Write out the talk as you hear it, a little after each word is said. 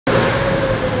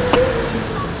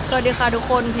สวัสดีค่ะทุก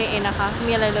คนเพลงเองนะคะ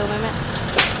มีอะไรเลยไหมแม่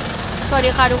สวัสดี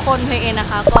ค่ะทุกคนเพลงเองนะ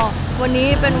คะก็วันนี้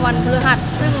เป็นวันพฤหัส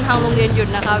ซึ่งทางโรงเรียนหยุด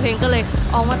นะคะเพลงก็เลย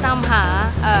ออกมาตามหา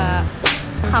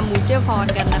ขาหมูเจี๊ยบพร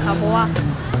กันนะคะเพราะว่า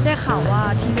ได้ข่าวว่า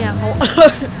ที่เนี่ยเขา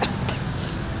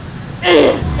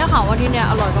ได้ข่าวว่าที่เนี่ย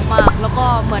อร่อยมากๆแล้วก็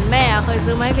เหมือนแม่เคย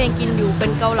ซื้อมาให้เพลงกินอยู่เป็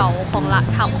นเกาเหลาของ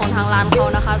ทางร้านเขา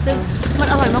นะคะซึ่งมัน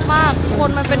อร่อยมากๆคน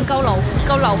มันเป็นเกาเหล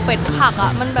าเป็ดผักอ่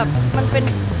ะมันแบบมันเ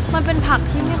ป็นผัก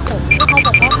ที่ไม่ขมซึ่งเขาบ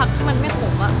อกว่าผักที่มันไม่ข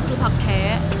มอ่ะคือผักแท้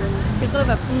พี่ก็เลย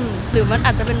แบบหรือมันอ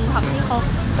าจจะเป็นผักที่เขา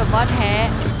แบบว่าแท้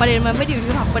ประเด็นมันไม่ได้อยู่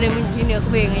ที่ผักประเด็นมันอยู่ที่เนื้อเ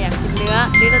พลงอยากกินเนื้อ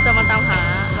นี่เราจะมาตามหา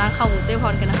ร้านข้าวหมูเจ๊พ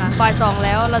รกันนะคะบ่าย2แ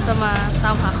ล้วเราจะมาต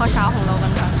ามหาข้าวเช้าของเรากั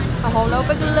นค่ะเอาพร้อมแล้วไ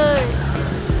ปกันเลย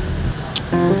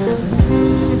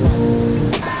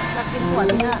อยากกินขวด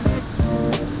นี้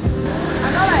อั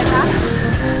นเท่าไหร่คะ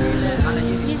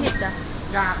20จ้ะ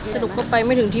สรุปก็ไปไ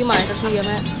ม่ถึงที่หมายสักทีอะ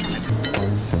แม่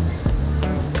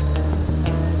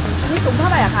นี่สูงเท่า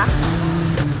ไหร่อะคะ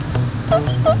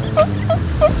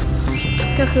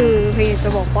ก็คือเพลงจะ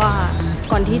บอกว่า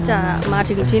ก่อนที่จะมา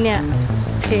ถึงที่เนี่ย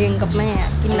เพลงกับแม่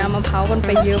กินน้ำมะพร้าวกันไป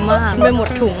เยอะมากไปหมด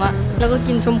ถุงอะแล้วก็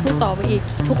กินชมพู่ต่อไปอีก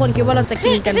ทุกคนคิดว่าเราจะ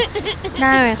กินกันไ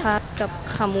ด้ไหมคะกับ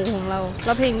ขาหมูของเราแ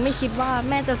ล้วเพลงไม่คิดว่า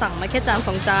แม่จะสั่งมาแค่จาน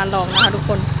2 จานหรอกนะคะทุก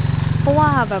คนเพราะว่า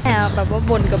แบบแม่แบบว่า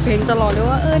บ่นกับเพลงตลอดเลย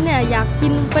ว่าเนี่ยอยากกิ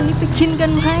นวันนี้ไปกินกั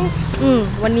นไหม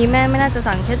วันนี้แม่ไม่น่าจะ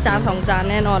สั่งแค่จาน2 จาน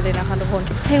แน่นอนเลยนะคะทุกคน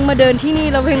เพลงมาเดินที่นี่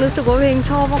แล้วเพลงรู้สึกว่าเพลง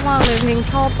ชอบมากๆเลยเพลง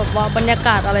ชอบแบบว่าบรรยาก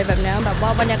าศอะไรแบบนี้แบบว่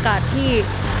าบรรยากาศที่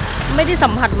ไม่ได้สั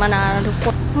มผัสมานานนะทุกค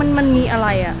นมันมีอะไร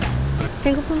อ่ะเพล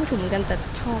งก็เพิ่งถึงกันแต่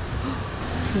ชอบ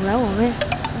ถึงแล้วเหรอแม่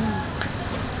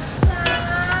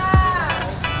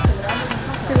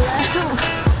ถึงแล้ว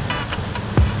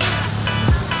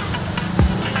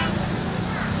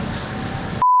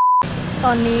ต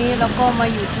อนนี้เราก็มา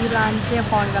อยู่ที่ร้านเจ๊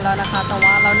พรกันแล้วนะคะแต่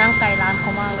ว่าเรานั่งไกลร้านเข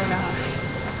ามากเลยนะคะ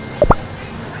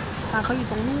ร้านเขาอยู่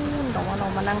ตรงนู้นแต่ว่าเรา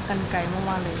มานั่งกันไกล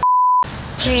มากๆเลย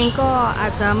เพลงก็อา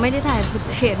จจะไม่ได้ถ่ายฟุต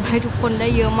เทจให้ทุกคนได้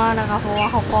เยอะมากนะคะเพราะว่า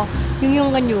เขาก็ยุ่ง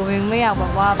กันอยู่เพลงไม่อยากแบ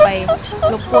บว่าไป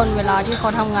รบกวนเวลาที่เขา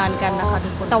ทำงานกันนะคะทุ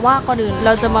กคนแต่ว่าก่อนอื่นเร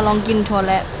าจะมาลองกินถั่ว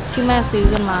และที่แม่ซื้อ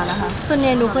กันมานะคะส่วนให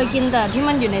ญ่หนูเคยกินแต่ที่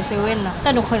มันอยู่ในเซเว่นนะแต่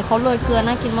หนูเคยเขาโรยเกลือ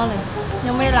น่ากินมากเลย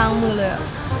ยังไม่ได้ล้างมือเลย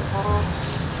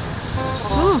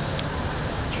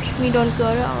มีโดนเกลือ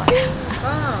ด้วยอร่อย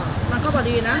ก็มันก็พอ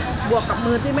ดีนะบวกกับ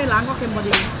มือที่ไม่ล้างก็เค็มพอ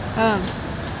ดี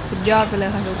สุดยอดไปเลย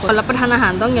ค่ะทุกคนรับประทานอาหา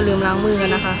รต้องอย่าลืมล้างมือกั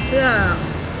นนะคะเพื่อ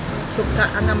สุข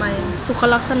อนามัยสุข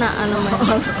ลักษณะอนามัย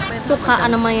สุขอ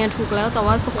นามัยถูกแล้วแต่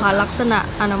ว่าสุขลักษณะ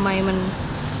อนามัยมัน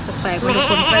แปลกๆทุก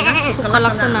คนไปนะสุข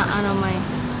ลักษณะอนามัย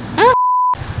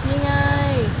นี่ไง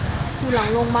อยู่หลัง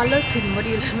โรงพยาบาลเลิกฉิมพอ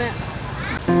ดีเลยแม่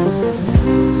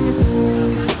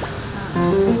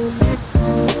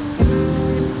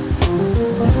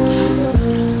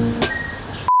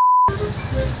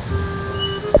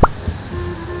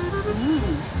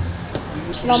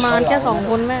เรามาแค่2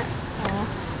 คนแม่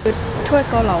ถ้วย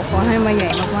เกาเหลาขอให้มาใหญ่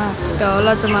มากๆเดี๋ยวเร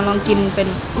าจะมาลองกินเป็น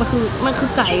มันคือ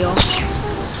ไก่เหรอ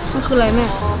มันคืออะไรแม่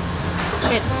เ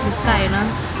ป็ดหรือไก่นะ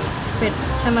เป็ด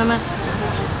ใช่ไหมแม่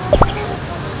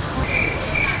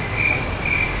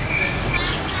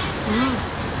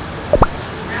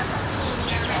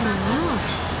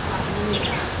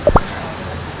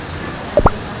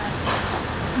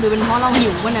หรือเป็นเพราะเราหิ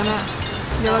ววะเนี่ยแม่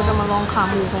เดี๋ยวเราจะมาลองขา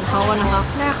หมูของเขากันนะคะ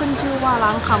แม่ขึ้นชื่อว่าร้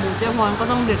านขาหมูเจ๊พรก็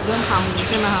ต้องเด็ดเรื่องขาหมู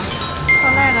ใช่ไหมคะตอ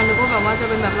นแรกกันนึกว่าแบบว่าจะ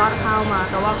เป็นแบบราดข้าวมา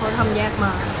แต่ว่าเขาทำแยกม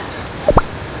า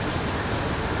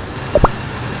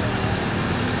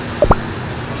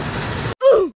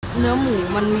เนื้อหมู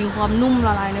มันมีความนุ่มล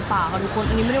ะลายในปากค่ะทุกคน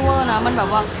อันนี้ไม่ได้เวอร์นะมันแบบ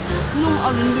ว่านุ่มเอา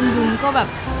ลิ้นดุมๆก็แบบ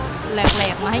แหล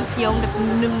กๆมาให้เคี้ยวแบบ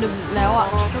นึมๆแล้วอ่ะ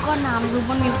แล้วก็น้ำซุป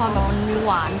มันมีความแบบมันมีห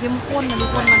วานเข้มข้นนะทุก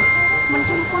คนมันเ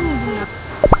ข้มข้นจริงๆนะ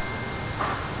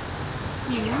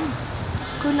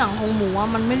คือหนังของหมูอ่ะ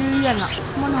มันไม่เลี่ยนอ่ะ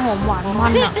มันหอมหวานมั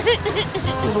นอ่ะ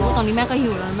ไม่รู้ว่าตอนนี้แม่ก็หิ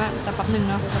วแล้วแม่แต่แป๊บนึง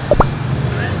นะ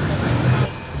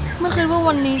ไม่คิดว่า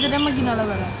วันนี้จะได้มากินอะไรแ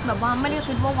บบนี้แบบว่าไม่ได้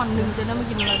คิดว่าวันหนึ่งจะได้มา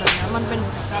กินอะไรแบบนี้มันเ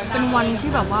ป็นวันที่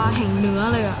แบบว่าแห่งเนื้อ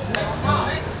เลยอ่ะ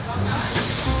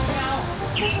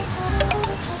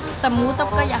แต่หมูตับ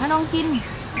ไก่อยากให้น้องกิน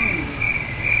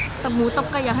แต่หมูตับ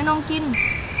ไก่อยากให้น้องกิน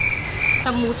แต่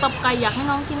หมูตับไก่อยากให้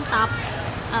น้องกินตับ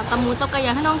แต่หมูตับไก่อย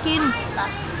ากให้น้องกิน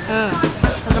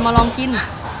เราจะมาลองกิน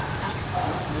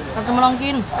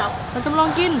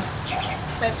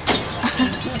เป็ด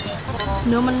เ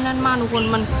นื้อมันแน่นมากทุกคน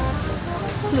มัน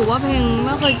หรือว่าเพลงไ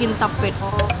ม่เคยกินตับเป็ด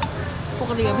ป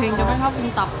กติเพลงจะไม่ชอบกิน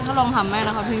ตับถ้าลองถามแม่น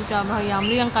ะคะเพลงจะพยายาม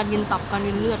เลี่ยงการกินตับการ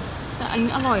กินเลือดแต่อัน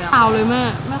นี้อร่อยอะคาวเลยแ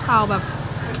ม่คาวแบบ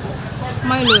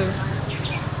ไม่เลย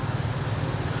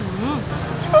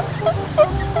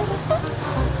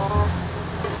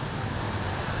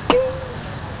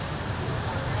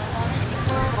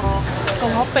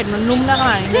เป็ดมันนุ่มได้ข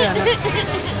นาดนี้เลยนะ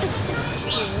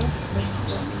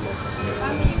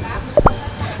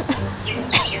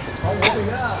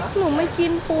หนูไม่กิ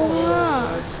นปูอ่ะ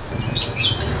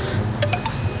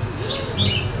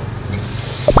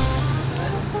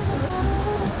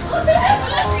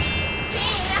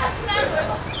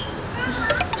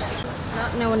แล้ว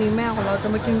ในวันนี้แม่ของเราจะ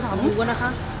มากินขาหมูกันนะคะ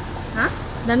ฮะ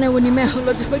แล้วในวันนี้แม่ของเร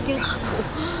าจะมากินขาหมู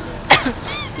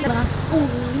นะคะโอ้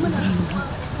ยมัน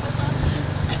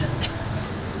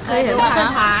เคยเห็นไหม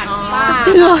คะจ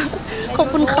ริงเหรอขอบ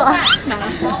คุณค่ะ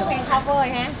เพลง cover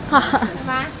ฮะค่ะใช่ไ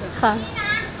หมค่ะ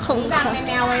ของดังในแ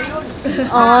นววัยรุ่น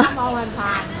มองผ่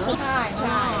านใช่ใ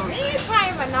ช่นี่ใช่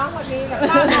ป่ะน้องคนนี้กับ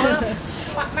ป้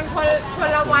ามันคน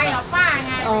ละวัยกับป้าไ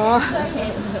งอ๋อ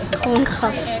ขอบคุณค่ะ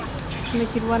ไม่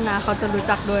คิดว่าน้าเขาจะรู้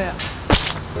จักด้วยอ่ะ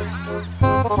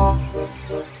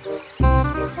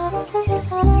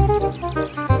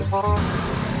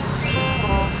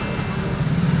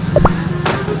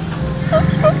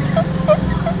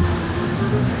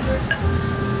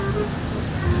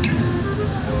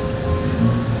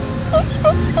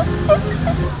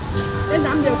เล่น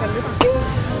น้ำเดียวกันหรือเปล่า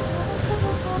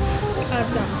อาจ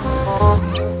จะ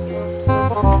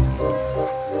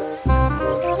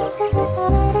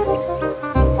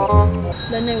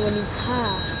และในวันนี้ข้า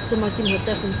จะมากินหัวใจ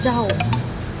ของเจ้า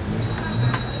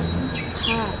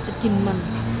ข้าจะกินมัน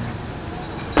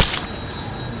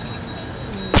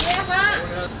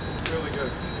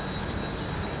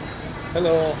ฮัลโหล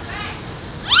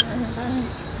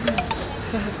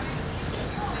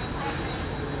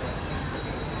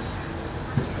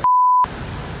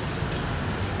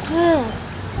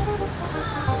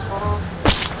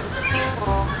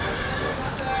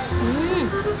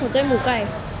หัวใจหมูไก่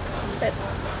เ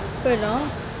ป็ดเนาะ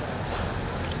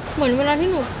เหมือนเวลาที่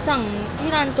หนูสั่งที่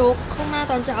ร้านโจ๊กข้างหน้า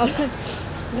ตอนเช้าเลย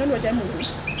นั่นหัวใจหมู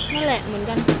นั่นแหละเหมือน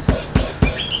กัน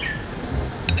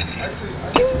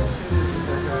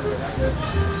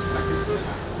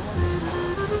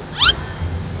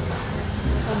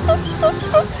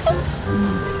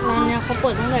ร้านเนี้ยเขาเปิ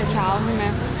ดตั้งแต่เช้าใช่ไหม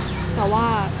แต่ว่า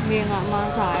เพลงอะมา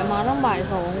สายมาตั้งบ่าย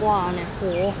2 กว่าเนี่ยโห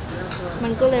มั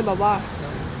นก็เลยแบบว่า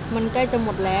มันใกล้จะหม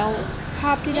ดแล้วภ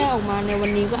าพที่ได้ออกมาในวั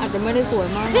นนี้ก็อาจจะไม่ได้สวย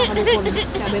มากนะคะทุกคน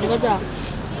แต่เบนก็จะ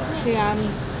พยายาม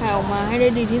ถ่ายออกมาให้ได้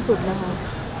ดีที่สุดนะคะ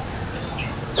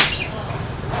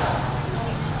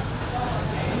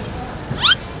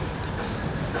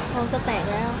ท้องจะแตก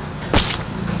แล้ว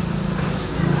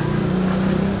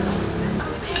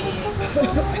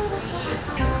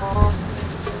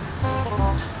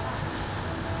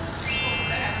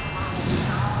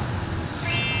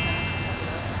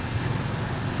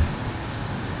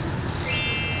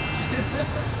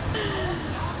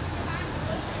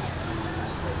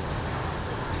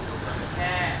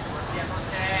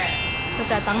จะ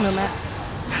จ่ายตังค์หรือไม่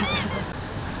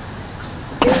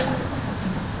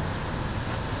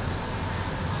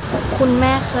คุณแ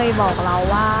ม่เคยบอกเรา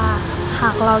ว่าหา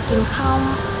กเรากินข้าว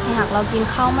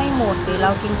ไม่หมดหรือเร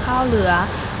ากินข้าวเหลือ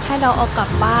ให้เราเอากลับ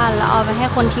บ้านแล้วเอาไปให้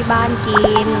คนที่บ้านกิ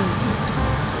น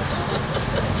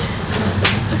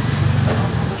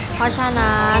เพราะฉะ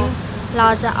นั้นเรา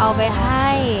จะเอาไปให้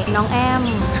น้องแอม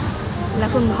และ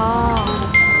คุณพ่อ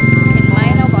เห็นไหม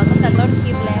เราบอกตั้งแต่ต้นค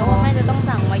ลิปแล้วว่าแม่จะต้อง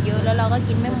สั่งมาเยอะแล้วเราก็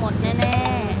กินไม่หมดแน่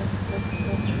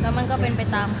ๆแล้วมันก็เป็นไป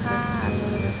ตามคาด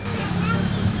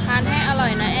ทานให้อร่อ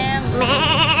ยนะแอม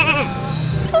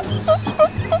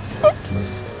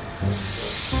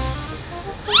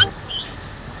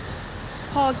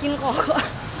พอกินของ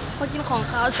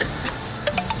คาวเสร็จ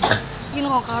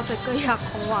ก็อยาก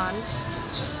ของหวาน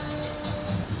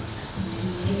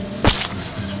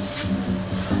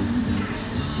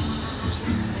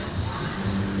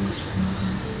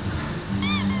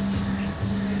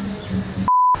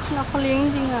เขาเลี้ยง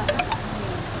จริงอ่ะ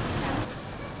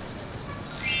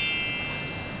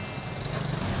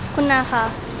คุณนาคะ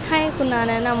ให้คุณนา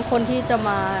แนะนำคนที่จะม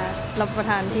ารับประ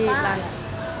ทานที่ร้าน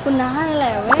คุณนาให้แหล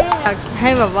ะเว้ยให้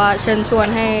แบบว่าเชิญชวน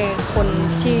ให้คน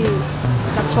ที่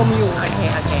รับชมอยู่โอเค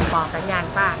บอกสัญญาณ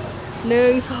ป้า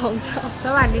1 2 3ส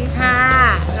วัสดีค่ะ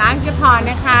ร้านเจ๊พร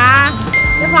นะคะ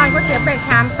เจ๊พรก๋วยเตี๋ยวเป็ดช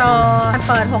ามโต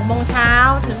เปิด6 โมงเช้า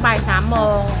ถึงบ่าย3 โม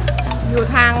งอยู่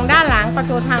ทางด้านหลังประ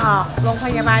ตูทางออกโรงพ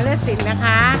ยาบาลเลือดศิลป์นะค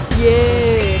ะเย่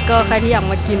ก็ใครที่อยาก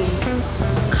มากิน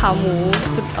ขาหมู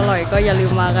สุดอร่อยก็อย่าลื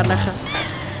มมากันนะคะ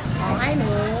ขอให้ห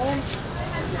นู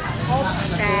พบ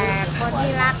แต่คน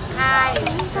ที่รักใคร่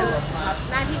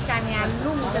หน้าที่การงาน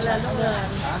รุ่งเจริญเห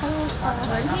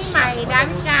มือนที่ใหม่ดา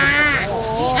วิกา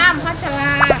พี่อ้ำพัชร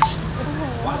า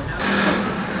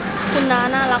คุณน้า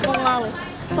น่ารักมากๆเลย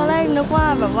ตอนแรกนึกว่า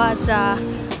แบบว่าจะ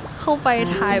เข้าไป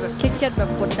ถ่ายแบบเครียดๆแบบ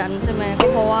กดดันใช่ไหมก็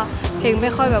เพราะว่าเพลงไ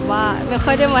ม่ค่อยแบบว่าไม่ค่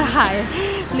อยได้มาถ่าย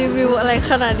รีวิวอะไร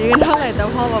ขนาดนี้กันเท่าไหร่แต่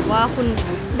พอแบบว่าคุณ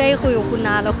ได้คุยกับคุณน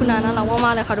าแล้วคุณนาน่ารักม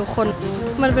ากๆเลยค่ะทุกคน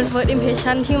มันเป็น first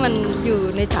impression ที่มันอยู่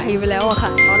ในใจไปแล้วอะค่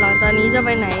ะหลังจากนี้จะไป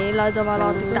ไหนเราจะมารอ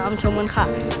ติดตามชมกันค่ะ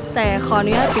แต่ขออ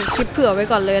นุญาตปิดคลิปเผื่อไว้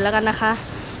ก่อนเลยแล้วกันนะคะ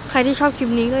ใครที่ชอบคลิป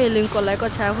นี้ก็อย่าลืมกดไลค์ก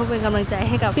ดแชร์เพื่อเป็นกำลังใจใ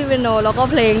ห้กับพี่เปียโนแล้วก็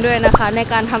เพลงด้วยนะคะใน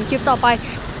การทำคลิปต่อไป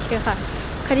โอเคค่ะ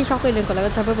ใครที่ชอบก็อย่าลืมกดไลค์ก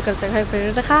ดแชร์เพื่อเป็นกำลังใจให้เพลง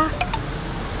ด้วยนะคะ